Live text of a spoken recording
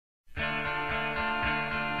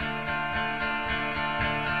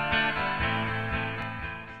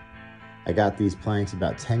I got these planks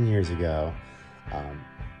about 10 years ago.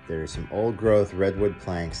 There's some old growth redwood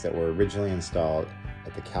planks that were originally installed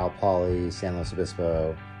at the Cal Poly San Luis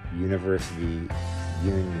Obispo University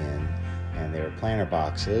Union, and they were planter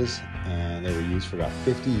boxes, and they were used for about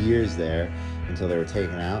 50 years there until they were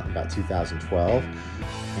taken out in about 2012.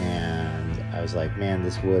 And I was like, man,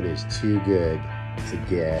 this wood is too good to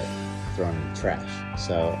get thrown in the trash.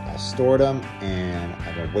 So I stored them, and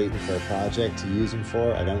I've been waiting for a project to use them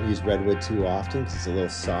for. I don't use redwood too often because it's a little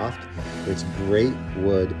soft, but it's great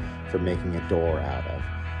wood for making a door out of.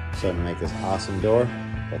 So I'm gonna make this awesome door.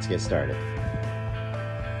 Let's get started.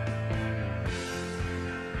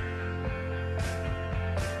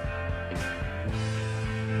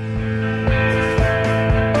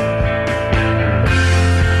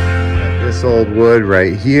 This old wood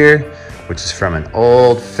right here, which is from an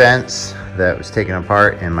old fence that was taken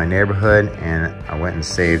apart in my neighborhood, and I went and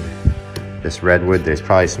saved this redwood. There's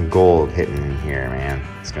probably some gold hidden in here, man.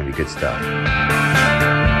 It's gonna be good stuff.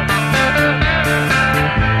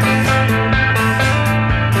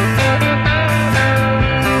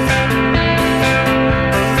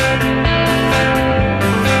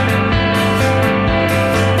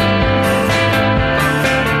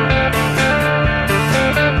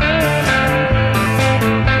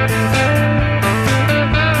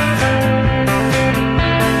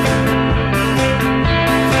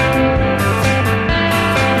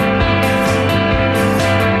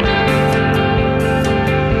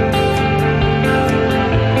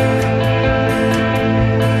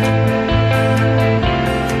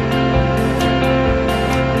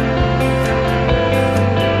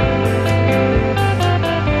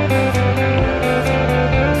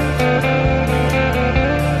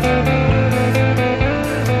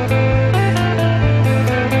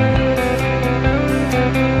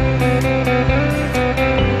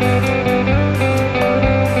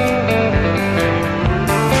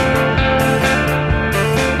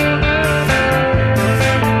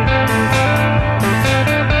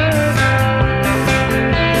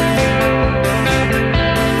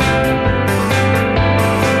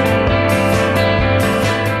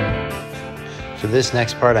 For this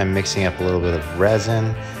next part, I'm mixing up a little bit of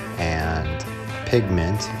resin and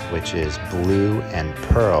pigment, which is blue and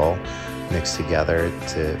pearl, mixed together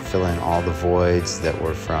to fill in all the voids that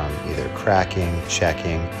were from either cracking,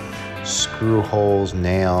 checking, screw holes,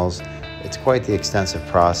 nails. It's quite the extensive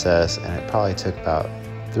process, and it probably took about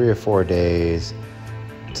 3 or 4 days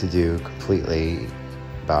to do completely,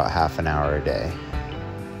 about half an hour a day.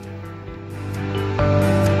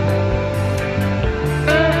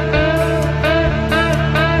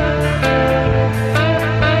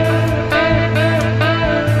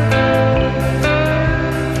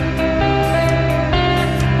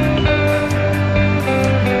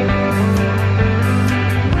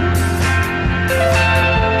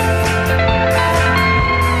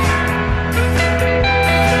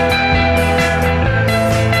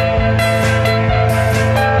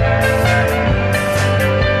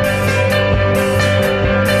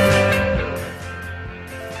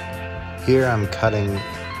 Here I'm cutting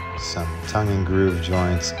some tongue and groove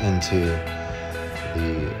joints into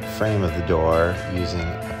the frame of the door using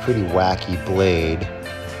a pretty wacky blade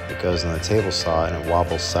that goes on the table saw, and it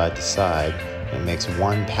wobbles side to side, and it makes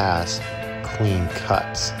one pass clean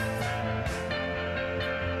cuts.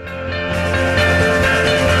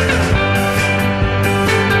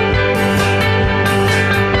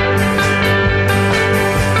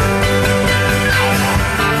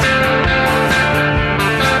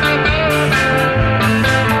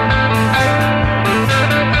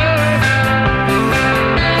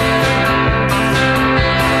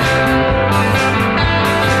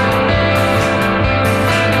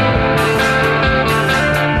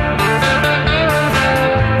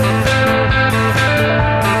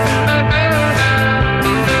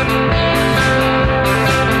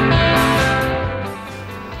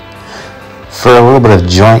 For a little bit of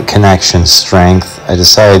joint connection strength, I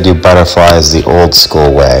decided to do butterflies the old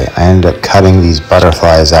school way. I ended up cutting these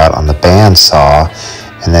butterflies out on the bandsaw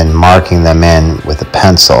and then marking them in with a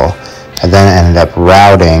pencil. I then ended up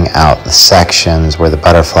routing out the sections where the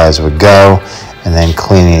butterflies would go and then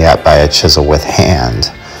cleaning it up by a chisel with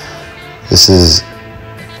hand. This is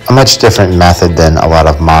a much different method than a lot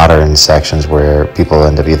of modern sections where people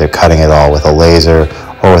end up either cutting it all with a laser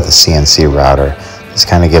or with a CNC router. This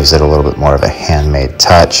kind of gives it a little bit more of a handmade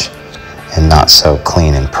touch and not so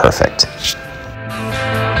clean and perfect.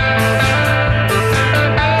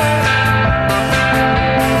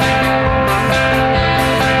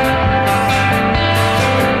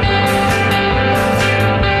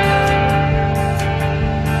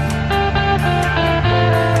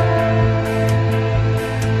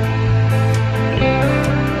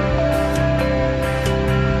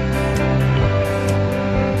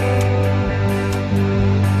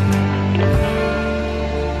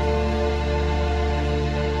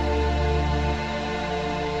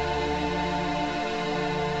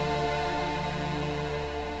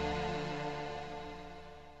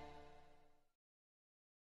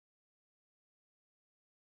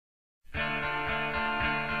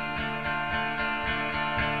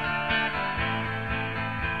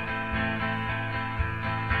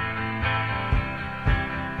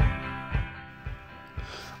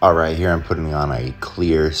 All right, here I'm putting on a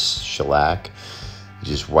clear shellac. You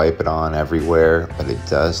just wipe it on everywhere, but it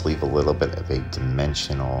does leave a little bit of a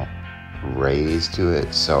dimensional raise to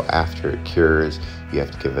it. So after it cures, you have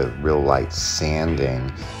to give it a real light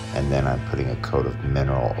sanding, and then I'm putting a coat of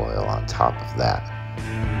mineral oil on top of that.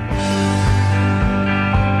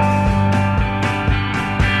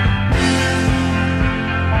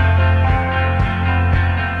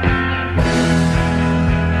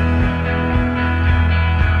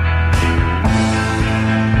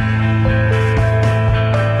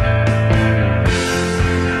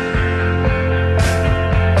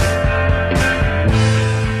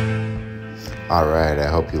 Alright, I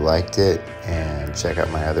hope you liked it, and check out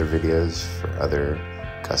my other videos for other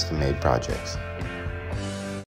custom-made projects.